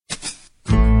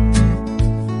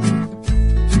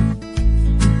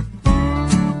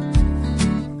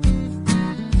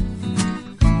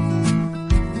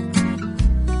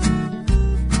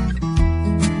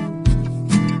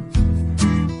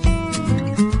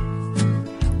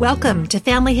Welcome to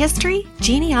Family History,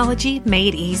 Genealogy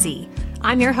Made Easy.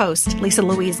 I'm your host, Lisa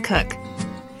Louise Cook.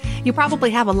 You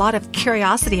probably have a lot of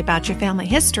curiosity about your family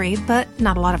history, but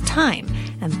not a lot of time,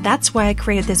 and that's why I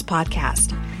created this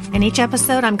podcast. In each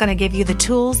episode, I'm going to give you the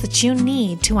tools that you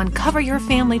need to uncover your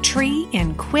family tree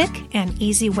in quick and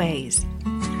easy ways.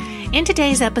 In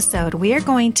today's episode, we are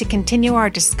going to continue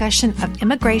our discussion of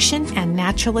immigration and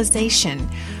naturalization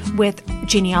with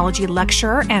genealogy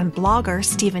lecturer and blogger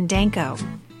Stephen Danko.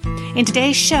 In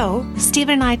today's show,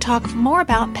 Stephen and I talk more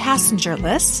about passenger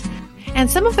lists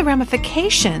and some of the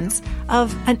ramifications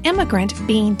of an immigrant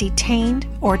being detained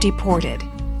or deported.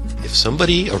 If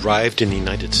somebody arrived in the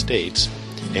United States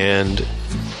and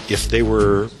if they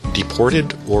were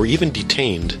deported or even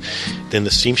detained, then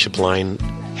the steamship line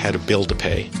had a bill to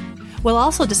pay. We'll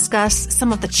also discuss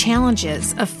some of the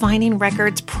challenges of finding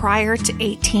records prior to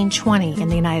 1820 in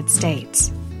the United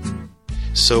States.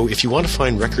 So if you want to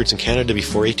find records in Canada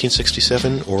before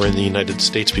 1867 or in the United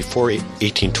States before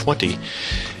 1820,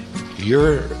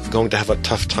 you're going to have a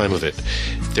tough time of it.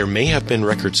 There may have been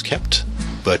records kept,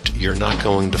 but you're not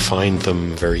going to find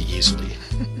them very easily.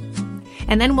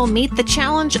 And then we'll meet the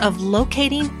challenge of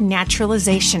locating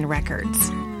naturalization records.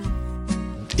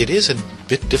 It is a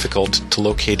bit difficult to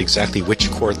locate exactly which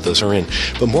court those are in,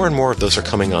 but more and more of those are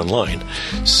coming online.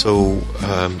 So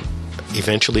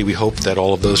eventually we hope that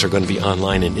all of those are going to be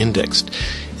online and indexed.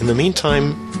 In the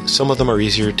meantime, some of them are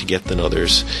easier to get than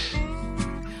others.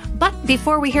 But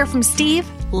before we hear from Steve,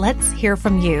 let's hear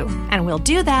from you. And we'll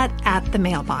do that at the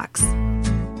mailbox.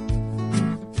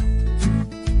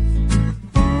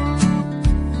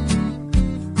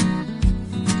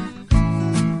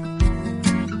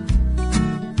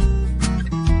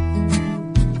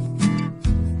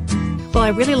 Well,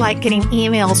 I really like getting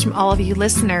emails from all of you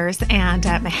listeners, and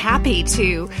I'm happy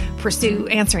to pursue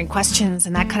answering questions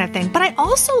and that kind of thing. But I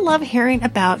also love hearing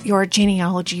about your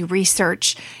genealogy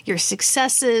research, your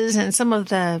successes, and some of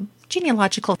the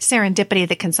genealogical serendipity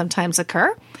that can sometimes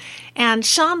occur. And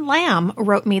Sean Lamb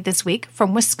wrote me this week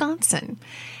from Wisconsin.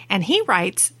 And he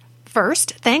writes,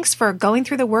 "First, thanks for going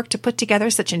through the work to put together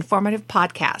such informative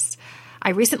podcasts. I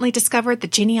recently discovered the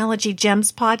Genealogy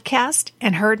Gems podcast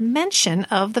and heard mention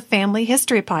of the Family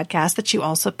History podcast that you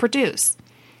also produce.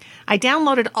 I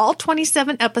downloaded all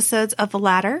 27 episodes of the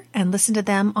latter and listened to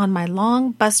them on my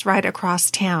long bus ride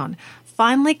across town,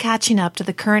 finally catching up to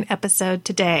the current episode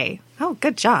today." Oh,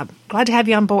 good job. Glad to have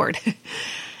you on board.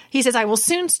 He says, "I will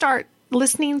soon start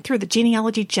listening through the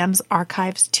Genealogy Gems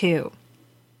archives too."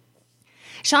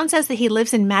 Sean says that he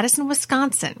lives in Madison,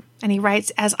 Wisconsin, and he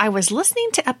writes, "As I was listening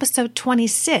to episode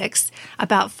 26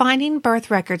 about finding birth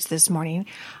records this morning,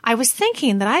 I was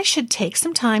thinking that I should take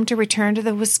some time to return to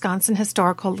the Wisconsin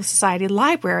Historical Society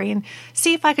library and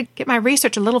see if I could get my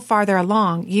research a little farther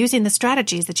along using the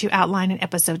strategies that you outline in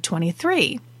episode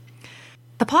 23.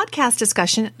 The podcast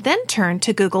discussion then turned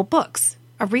to Google Books,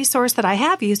 a resource that I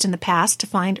have used in the past to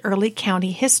find early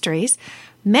county histories,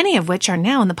 many of which are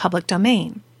now in the public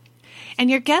domain. And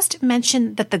your guest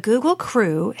mentioned that the Google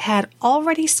crew had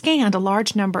already scanned a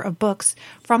large number of books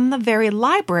from the very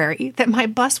library that my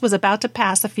bus was about to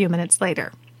pass a few minutes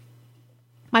later.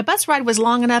 My bus ride was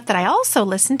long enough that I also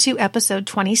listened to episode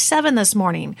 27 this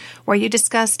morning, where you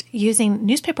discussed using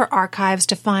newspaper archives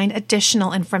to find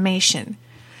additional information.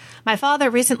 My father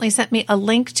recently sent me a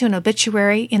link to an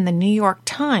obituary in the New York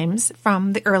Times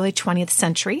from the early 20th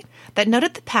century that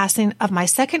noted the passing of my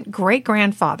second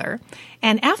great-grandfather,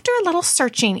 and after a little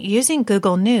searching using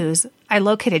Google News, I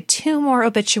located 2 more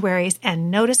obituaries and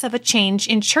notice of a change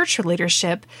in church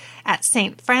leadership at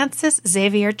St. Francis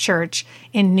Xavier Church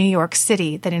in New York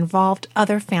City that involved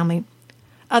other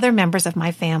members of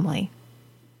my family.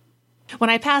 When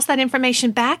I passed that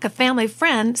information back, a family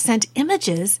friend sent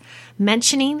images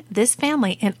mentioning this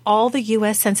family in all the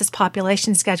U.S. Census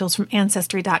population schedules from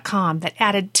Ancestry.com that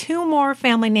added 2 more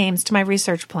family names to my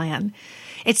research plan.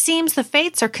 It seems the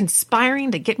fates are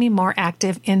conspiring to get me more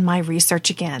active in my research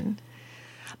again.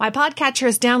 My podcatcher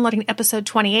is downloading episode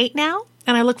 28 now,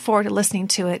 and I look forward to listening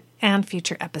to it and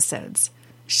future episodes."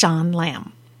 Sean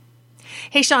Lamb.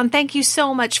 Hey, Sean, thank you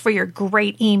so much for your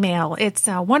great email. It's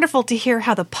wonderful to hear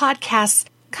how the podcasts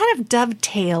kind of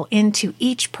dovetail into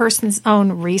each person's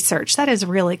own research. That is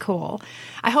really cool.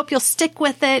 I hope you'll stick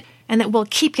with it and that we'll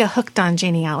keep you hooked on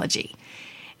genealogy.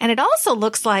 And it also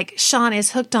looks like Sean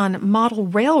is hooked on model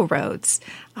railroads.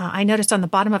 I noticed on the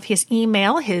bottom of his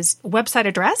email his website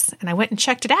address, and I went and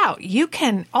checked it out. You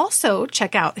can also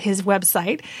check out his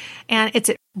website, and it's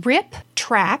at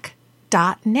riptrack.net.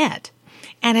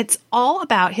 And it's all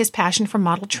about his passion for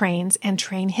model trains and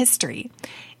train history.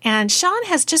 And Sean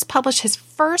has just published his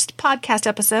first podcast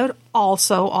episode,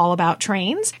 also all about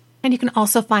trains. And you can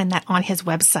also find that on his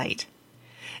website.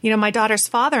 You know, my daughter's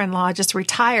father-in-law just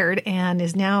retired and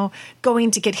is now going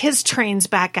to get his trains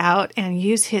back out and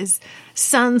use his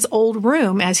son's old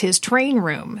room as his train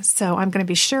room. So I'm going to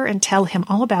be sure and tell him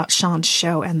all about Sean's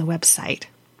show and the website.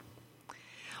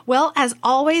 Well, as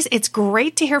always, it's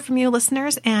great to hear from you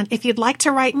listeners. And if you'd like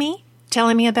to write me,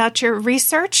 telling me about your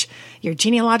research, your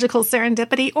genealogical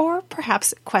serendipity, or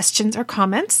perhaps questions or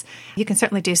comments, you can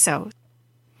certainly do so.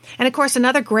 And of course,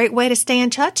 another great way to stay in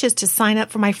touch is to sign up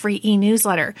for my free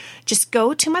e-newsletter. Just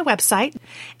go to my website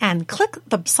and click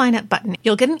the sign up button.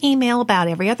 You'll get an email about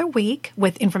every other week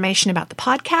with information about the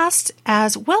podcast,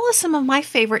 as well as some of my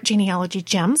favorite genealogy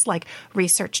gems like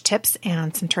research tips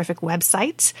and some terrific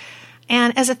websites.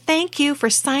 And as a thank you for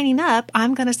signing up,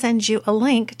 I'm going to send you a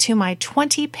link to my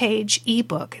 20-page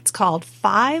ebook. It's called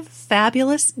 5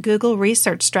 Fabulous Google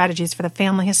Research Strategies for the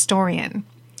Family Historian.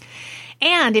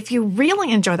 And if you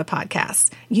really enjoy the podcast,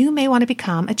 you may want to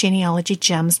become a Genealogy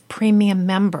Gems premium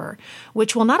member,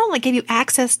 which will not only give you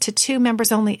access to 2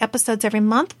 members-only episodes every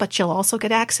month, but you'll also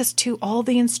get access to all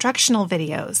the instructional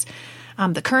videos.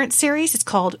 The current series is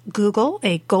called Google,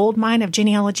 a Gold Mine of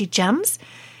Genealogy Gems.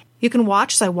 You can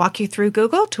watch as I walk you through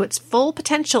Google to its full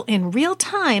potential in real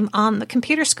time on the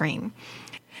computer screen.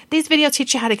 These videos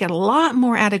teach you how to get a lot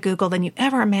more out of Google than you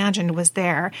ever imagined was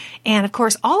there. And of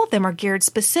course, all of them are geared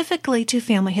specifically to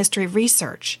family history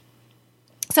research.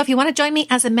 So if you want to join me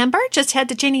as a member, just head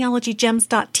to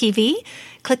genealogygems.tv,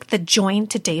 click the Join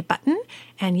Today button,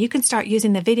 and you can start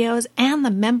using the videos and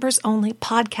the members-only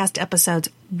podcast episodes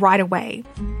right away.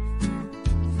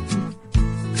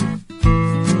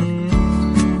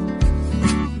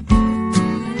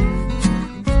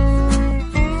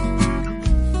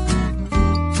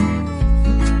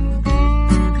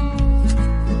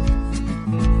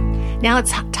 Now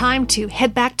it's time to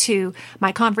head back to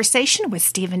my conversation with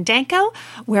Stephen Danko,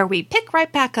 where we pick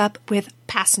right back up with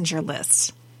passenger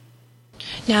lists.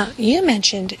 Now, you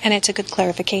mentioned, and it's a good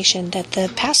clarification, that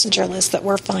the passenger lists that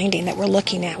we're finding, that we're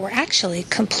looking at, were actually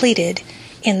completed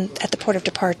at the port of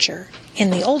departure in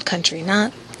the old country,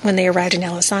 not when they arrived in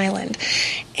Ellis Island.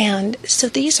 And so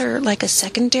these are like a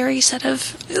secondary set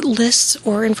of lists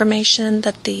or information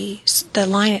that the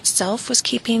line itself was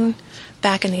keeping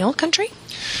back in the old country?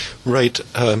 Right.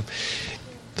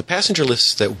 The passenger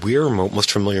lists that we're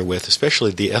most familiar with,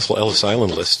 especially the Ellis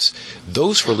Island lists,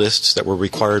 those were lists that were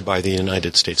required by the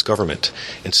United States government.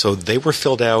 And so they were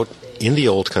filled out in the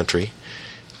old country,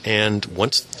 and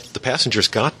once the passengers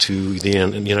got to the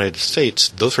United States,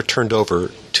 those were turned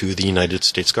over to the United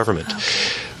States government. Okay.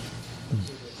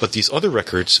 But these other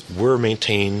records were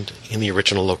maintained in the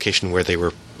original location where they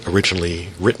were originally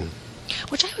written.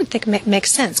 Which I would think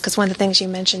makes sense, because one of the things you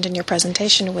mentioned in your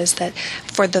presentation was that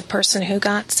for the person who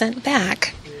got sent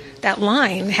back, that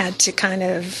line had to kind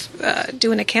of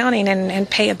do an accounting and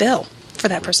pay a bill for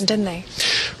that person, didn't they?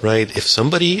 Right. If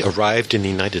somebody arrived in the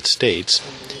United States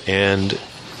and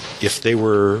if they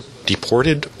were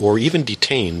deported or even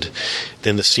detained,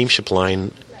 then the steamship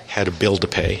line had a bill to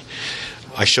pay.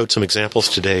 I showed some examples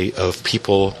today of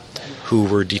people who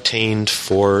were detained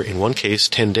for, in one case,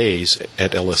 10 days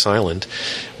at Ellis Island,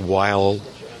 while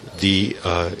the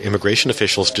immigration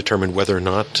officials determined whether or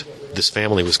not this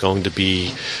family was going to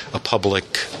be a public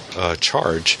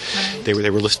charge. Right. They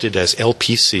were listed as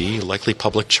LPC, likely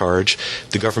public charge.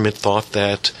 The government thought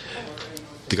that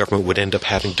the government would end up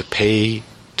having to pay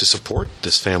to support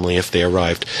this family if they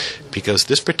arrived, because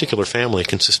this particular family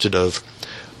consisted of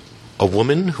a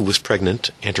woman who was pregnant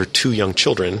and her 2 young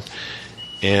children.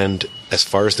 And as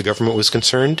far as the government was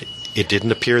concerned, it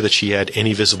didn't appear that she had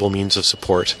any visible means of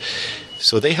support.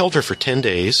 So they held her for 10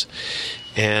 days,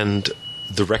 and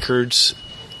the records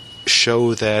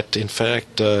show that, in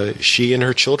fact, she and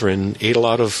her children ate a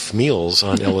lot of meals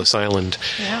on Ellis Island.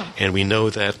 Yeah. And we know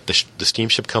that the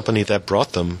steamship company that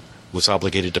brought them was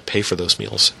obligated to pay for those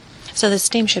meals. So the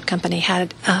steamship company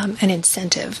had an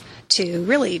incentive to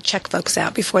really check folks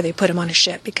out before they put them on a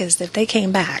ship, because if they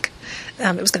came back,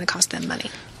 it was going to cost them money.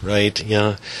 Right,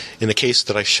 yeah. In the case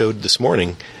that I showed this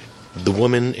morning, the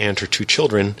woman and her 2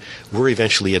 children were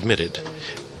eventually admitted.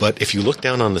 But if you look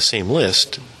down on the same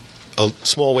list, a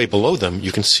small way below them,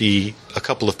 you can see a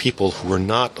couple of people who were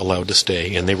not allowed to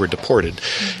stay, and they were deported.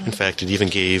 Mm-hmm. In fact, it even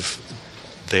gave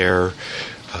their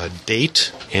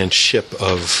date and ship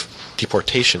of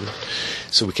deportation,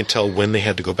 so we can tell when they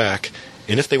had to go back.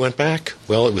 And if they went back,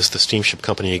 well, it was the steamship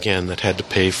company again that had to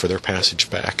pay for their passage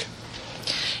back.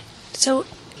 So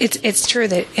It's true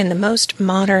that in the most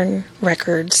modern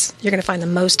records, you're going to find the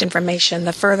most information.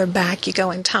 The further back you go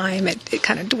in time, it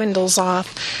kind of dwindles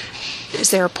off.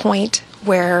 Is there a point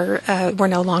where we're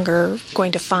no longer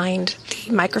going to find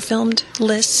the microfilmed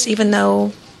lists, even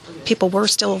though people were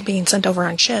still being sent over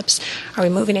on ships? Are we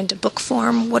moving into book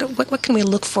form? What can we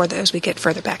look for as we get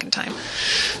further back in time?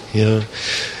 Yeah.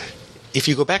 If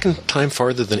you go back in time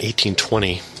farther than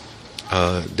 1820,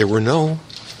 there were no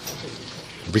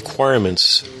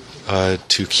requirements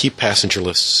to keep passenger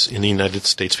lists in the United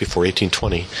States before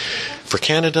 1820. For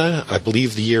Canada, I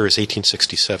believe the year is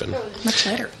 1867. Much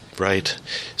later. Right.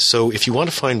 So if you want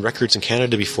to find records in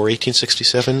Canada before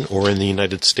 1867 or in the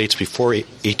United States before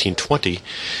 1820,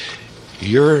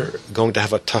 you're going to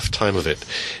have a tough time of it.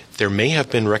 There may have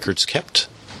been records kept,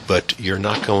 but you're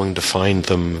not going to find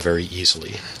them very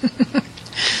easily.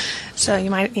 So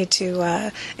you might need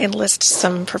to enlist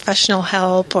some professional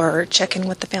help or check in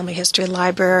with the Family History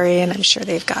Library, and I'm sure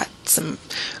they've got some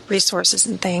resources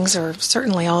and things, or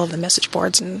certainly all of the message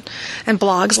boards and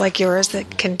blogs like yours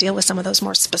that can deal with some of those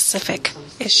more specific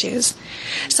issues.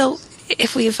 So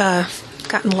if we've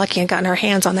gotten lucky and gotten our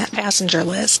hands on that passenger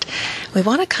list, we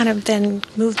want to kind of then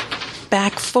move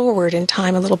back forward in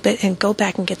time a little bit and go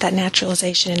back and get that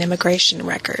naturalization and immigration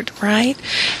record, right?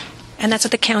 And that's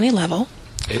at the county level.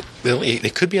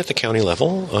 It could be at the county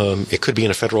level. It could be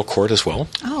in a federal court as well.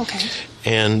 Oh, okay.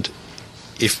 And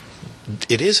if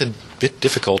it is a bit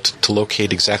difficult to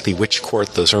locate exactly which court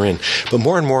those are in, but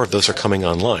more and more of those are coming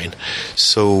online.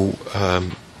 So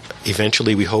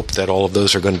eventually we hope that all of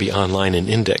those are going to be online and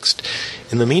indexed.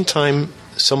 In the meantime,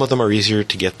 some of them are easier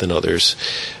to get than others.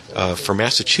 For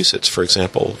Massachusetts, for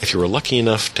example, if you were lucky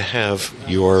enough to have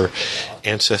your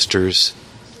ancestors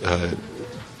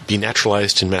be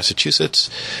naturalized in Massachusetts,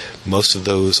 most of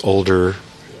those older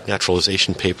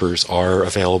naturalization papers are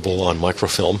available on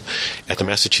microfilm at the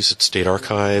Massachusetts State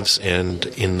Archives and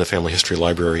in the Family History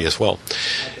Library as well.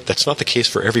 That's not the case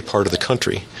for every part of the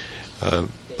country,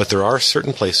 but there are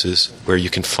certain places where you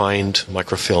can find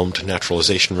microfilmed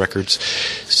naturalization records.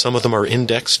 Some of them are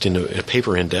indexed in a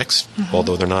paper index,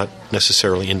 although they're not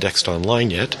necessarily indexed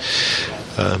online yet.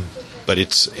 But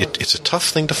it's a tough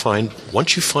thing to find.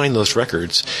 Once you find those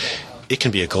records, it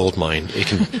can be a gold mine. It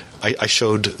can. I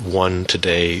showed one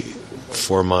today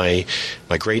for my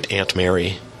great Aunt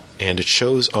Mary, and it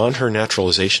shows on her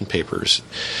naturalization papers.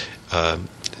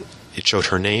 It showed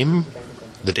her name,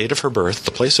 the date of her birth,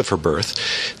 the place of her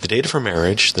birth, the date of her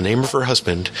marriage, the name of her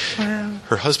husband,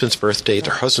 her husband's birth date,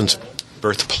 her husband's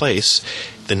birthplace,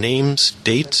 the names,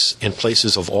 dates, and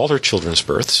places of all her children's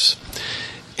births,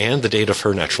 and the date of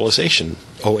her naturalization.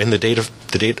 Oh, and the date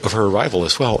of her arrival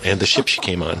as well, and the ship she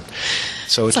came on.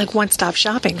 So it's like one-stop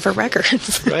shopping for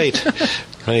records.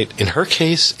 Right. In her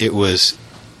case, it was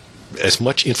as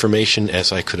much information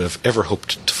as I could have ever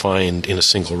hoped to find in a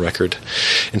single record.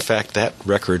 In fact, that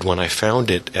record, when I found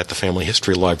it at the Family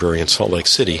History Library in Salt Lake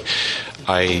City,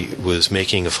 I was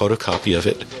making a photocopy of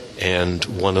it, and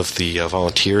one of the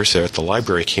volunteers there at the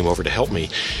library came over to help me.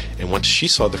 And once she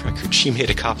saw the record, she made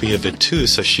a copy of it too,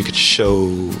 so she could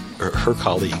show her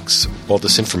colleagues all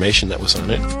this information that was on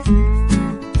it.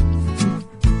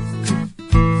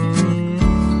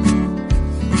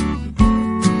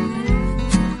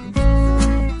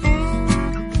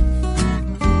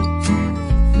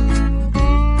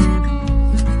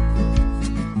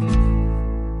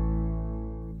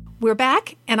 We're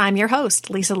back, and I'm your host,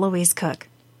 Lisa Louise Cook.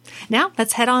 Now,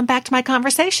 let's head on back to my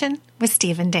conversation with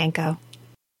Stephen Danko.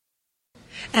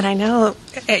 And I know,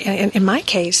 in my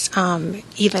case,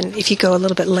 even if you go a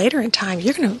little bit later in time,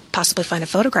 you're going to possibly find a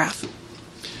photograph,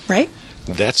 right?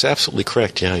 That's absolutely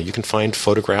correct, yeah. You can find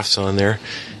photographs on there,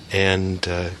 and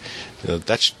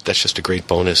that's just a great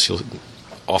bonus. You'll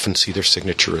often see their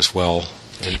signature as well.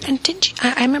 And didn't you,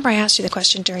 I remember I asked you the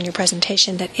question during your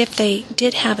presentation that if they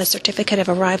did have a certificate of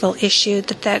arrival issued,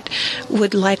 that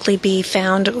would likely be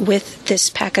found with this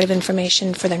packet of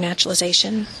information for their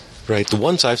naturalization? Right. The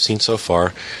ones I've seen so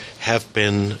far have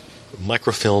been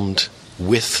microfilmed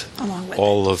with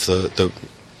all of the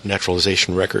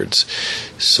naturalization records.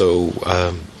 So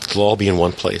they'll all be in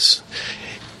one place.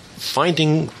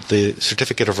 Finding the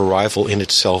certificate of arrival in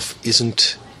itself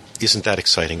isn't that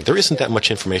exciting. There isn't that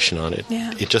much information on it.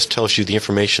 Yeah. It just tells you the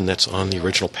information that's on the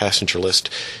original passenger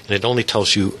list, and it only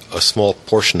tells you a small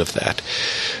portion of that.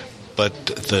 But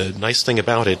the nice thing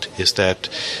about it is that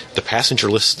the passenger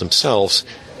lists themselves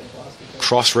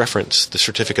cross-reference the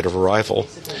certificate of arrival,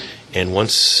 and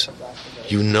once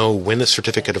you know when the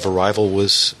certificate of arrival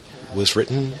was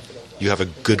written, you have a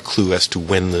good clue as to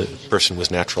when the person was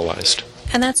naturalized.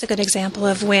 And that's a good example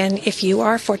of when, if you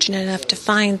are fortunate enough to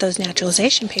find those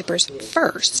naturalization papers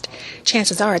first,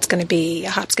 chances are it's going to be a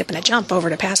hop, skip, and a jump over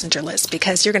to passenger list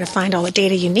because you're going to find all the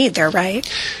data you need there, right?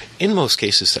 In most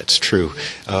cases, that's true.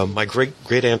 My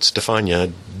great-aunt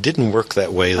Stefania didn't work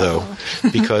that way, though,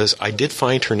 because I did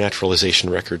find her naturalization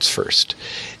records first.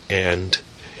 And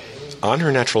on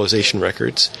her naturalization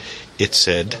records, it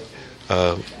said,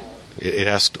 it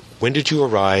asked, when did you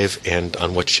arrive and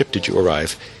on what ship did you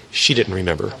arrive? She didn't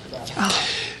remember.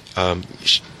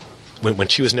 When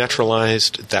she was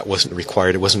naturalized, that wasn't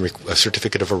required. It wasn't a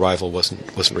certificate of arrival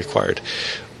wasn't required.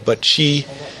 But she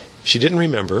didn't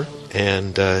remember,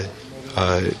 and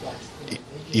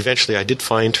eventually I did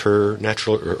find her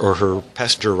her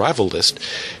passenger arrival list,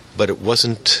 but it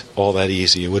wasn't all that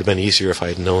easy. It would have been easier if I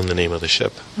had known the name of the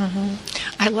ship. Mm-hmm.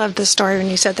 I love the story when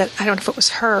you said that. I don't know if it was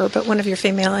her, but one of your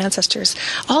female ancestors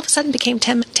all of a sudden became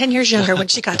 10 years younger when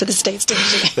she got to the States, didn't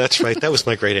she? That's right. That was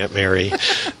my great-aunt Mary.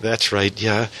 That's right,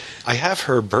 yeah. I have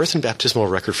her birth and baptismal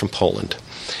record from Poland,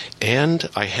 and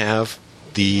I have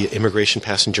the immigration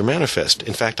passenger manifest.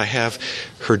 In fact, I have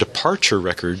her departure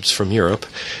records from Europe,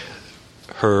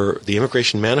 the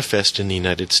immigration manifest in the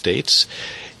United States,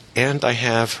 and I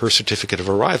have her certificate of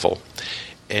arrival.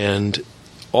 And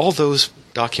all those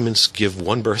documents give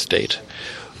one birth date.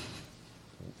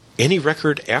 Any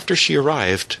record after she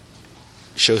arrived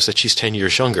shows that she's 10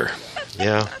 years younger.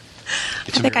 Yeah.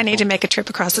 I think I need to make a trip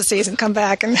across the seas and come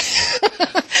back and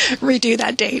redo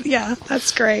that date. Yeah,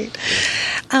 that's great.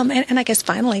 And I guess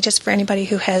finally, just for anybody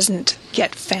who hasn't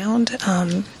yet found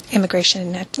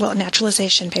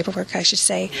naturalization paperwork, I should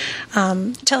say,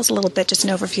 tell us a little bit, just an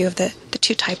overview of the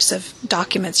two types of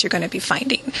documents you're going to be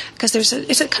finding. Because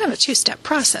it's a kind of a two-step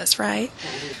process, right?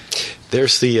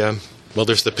 There's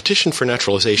there's the petition for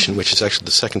naturalization, which is actually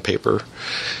the second paper.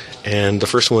 And the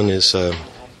first one is...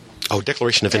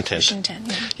 declaration of intent.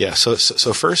 Yeah. So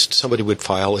first somebody would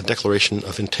file a declaration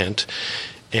of intent,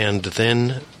 and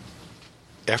then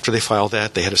after they filed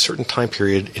that, they had a certain time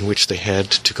period in which they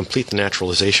had to complete the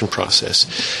naturalization process,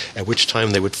 at which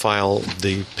time they would file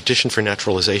the petition for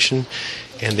naturalization,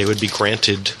 and they would be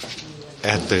granted,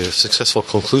 at the successful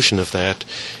conclusion of that,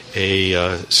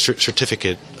 a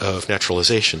certificate of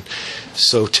naturalization.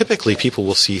 So typically people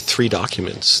will see three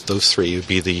documents. Those three would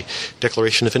be the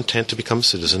declaration of intent to become a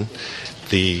citizen,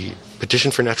 the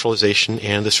petition for naturalization,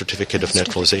 and the certificate of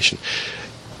naturalization.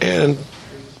 And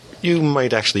you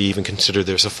might actually even consider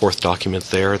there's a fourth document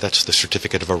there. That's the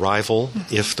certificate of arrival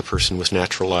if the person was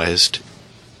naturalized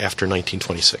after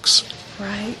 1926.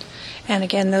 Right. And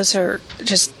again, those are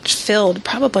just filled,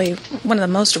 probably one of the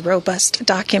most robust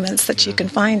documents that you can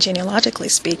find, genealogically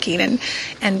speaking,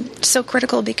 and so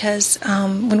critical because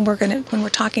when we're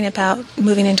talking about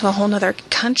moving into a whole other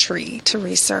country to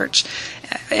research,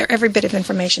 every bit of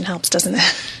information helps, doesn't it?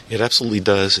 It absolutely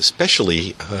does,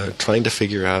 especially trying to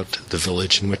figure out the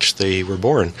village in which they were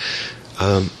born.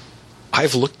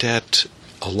 I've looked at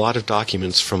a lot of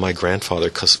documents from my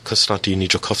grandfather, Konstanty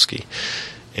Nijokovsky,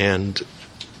 and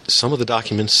some of the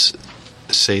documents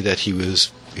say that he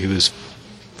was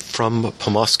from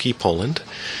Pomorski, Poland.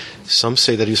 Some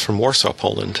say that he was from Warsaw,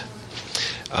 Poland.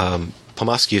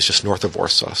 Pomorski is just north of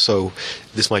Warsaw, so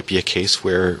this might be a case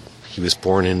where he was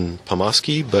born in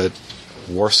Pomorski, but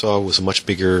Warsaw was a much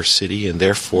bigger city, and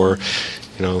therefore,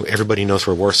 everybody knows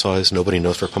where Warsaw is. Nobody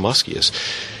knows where Pomorski is.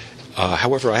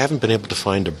 However, I haven't been able to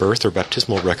find a birth or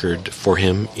baptismal record for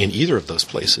him in either of those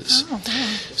places. Oh, wow.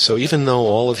 So even though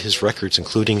all of his records,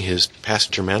 including his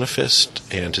passenger manifest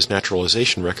and his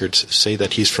naturalization records, say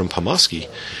that he's from Pomorski,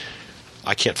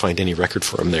 I can't find any record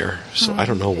for him there. So I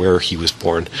don't know where he was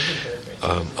born.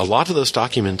 A lot of those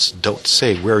documents don't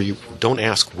say don't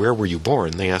ask where were you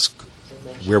born. They ask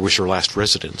where was your last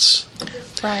residence.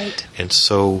 Right. And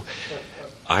so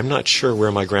I'm not sure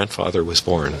where my grandfather was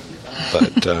born,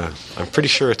 but I'm pretty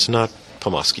sure it's not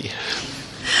Pomorski.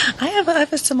 I have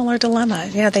a similar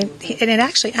dilemma. And it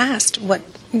actually asked what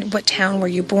town were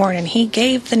you born, and he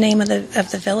gave the name of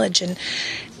the village, and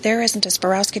there isn't a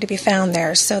Sborowski to be found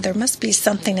there, so there must be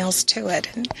something else to it.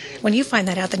 And when you find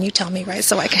that out, then you tell me, right,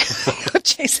 so I can go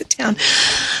chase it down.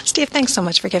 Steve, thanks so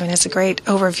much for giving us a great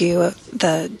overview of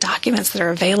the documents that are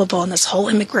available in this whole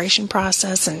immigration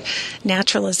process and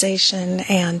naturalization,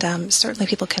 and certainly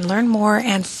people can learn more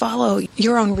and follow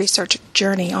your own research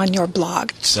journey on your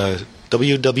blog. It's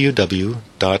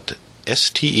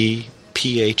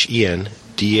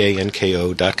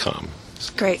www.stephendanko.com.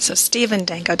 Great. So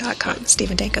StephenDanko.com.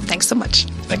 Stephen Danko, thanks so much.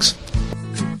 Thanks.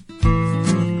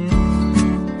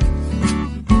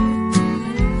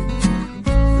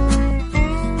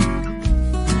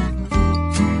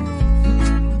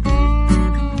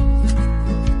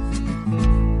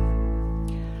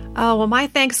 well, my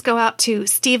thanks go out to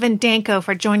Stephen Danko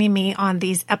for joining me on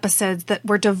these episodes that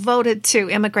were devoted to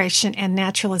immigration and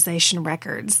naturalization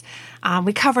records.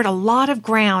 We covered a lot of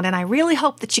ground, and I really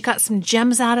hope that you got some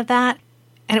gems out of that,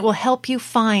 and it will help you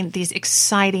find these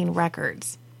exciting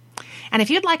records. And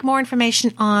if you'd like more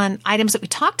information on items that we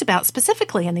talked about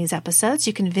specifically in these episodes,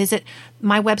 you can visit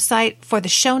my website for the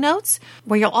show notes,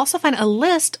 where you'll also find a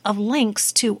list of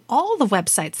links to all the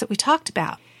websites that we talked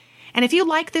about. And if you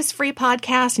like this free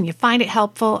podcast and you find it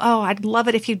helpful, I'd love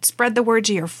it if you'd spread the word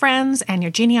to your friends and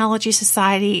your genealogy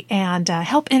society and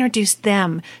help introduce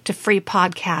them to free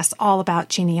podcasts all about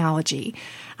genealogy.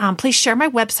 Please share my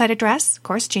website address, of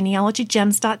course,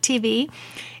 genealogygems.tv,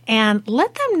 and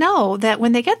let them know that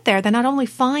when they get there, they not only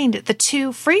find the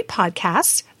 2 free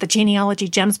podcasts, the Genealogy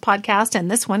Gems podcast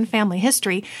and this one, Family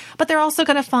History, but they're also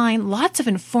going to find lots of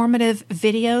informative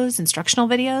videos, instructional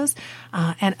videos,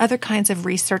 and other kinds of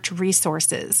research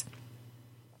resources.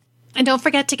 And don't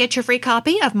forget to get your free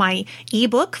copy of my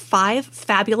ebook, 5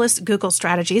 Fabulous Google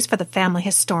Strategies for the Family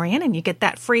Historian, and you get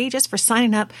that free just for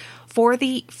signing up for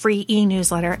the free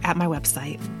e-newsletter at my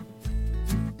website.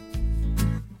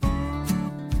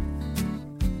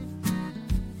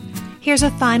 Here's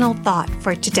a final thought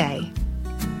for today.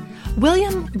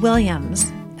 William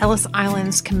Williams, Ellis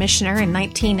Island's commissioner in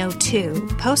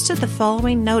 1902, posted the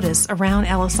following notice around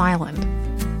Ellis Island.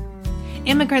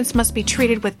 Immigrants must be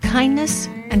treated with kindness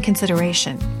and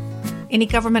consideration. Any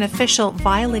government official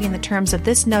violating the terms of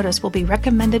this notice will be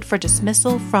recommended for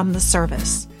dismissal from the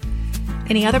service.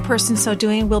 Any other person so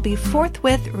doing will be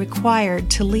forthwith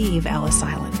required to leave Ellis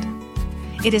Island.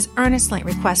 It is earnestly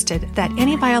requested that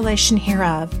any violation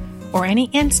hereof or any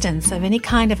instance of any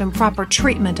kind of improper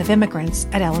treatment of immigrants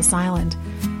at Ellis Island,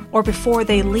 or before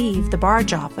they leave the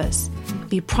barge office,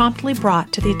 be promptly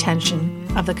brought to the attention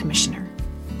of the Commissioner.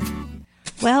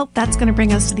 Well, that's going to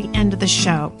bring us to the end of the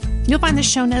show. You'll find the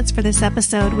show notes for this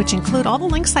episode, which include all the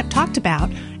links I've talked about,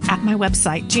 at my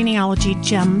website,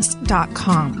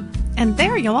 genealogygems.com. And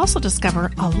there you'll also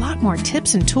discover a lot more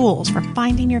tips and tools for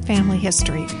finding your family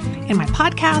history in my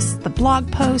podcasts, the blog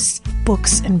posts,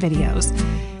 books, and videos.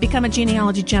 Become a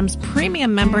Genealogy Gems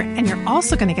premium member, and you're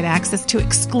also going to get access to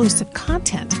exclusive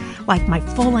content like my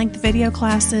full-length video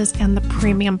classes and the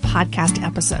premium podcast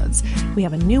episodes. We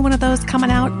have a new one of those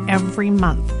coming out every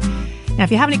month. Now,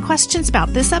 if you have any questions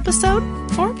about this episode,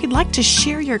 or if you'd like to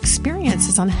share your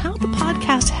experiences on how the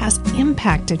podcast has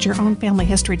impacted your own family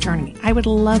history journey, I would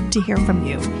love to hear from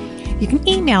you. You can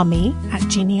email me at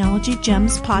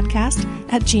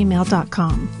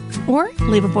genealogygemspodcast@gmail.com or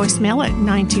leave a voicemail at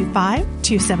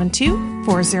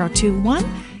 925-272-4021,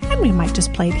 and we might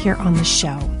just play it here on the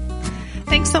show.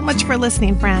 Thanks so much for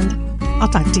listening, friend. I'll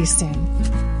talk to you soon.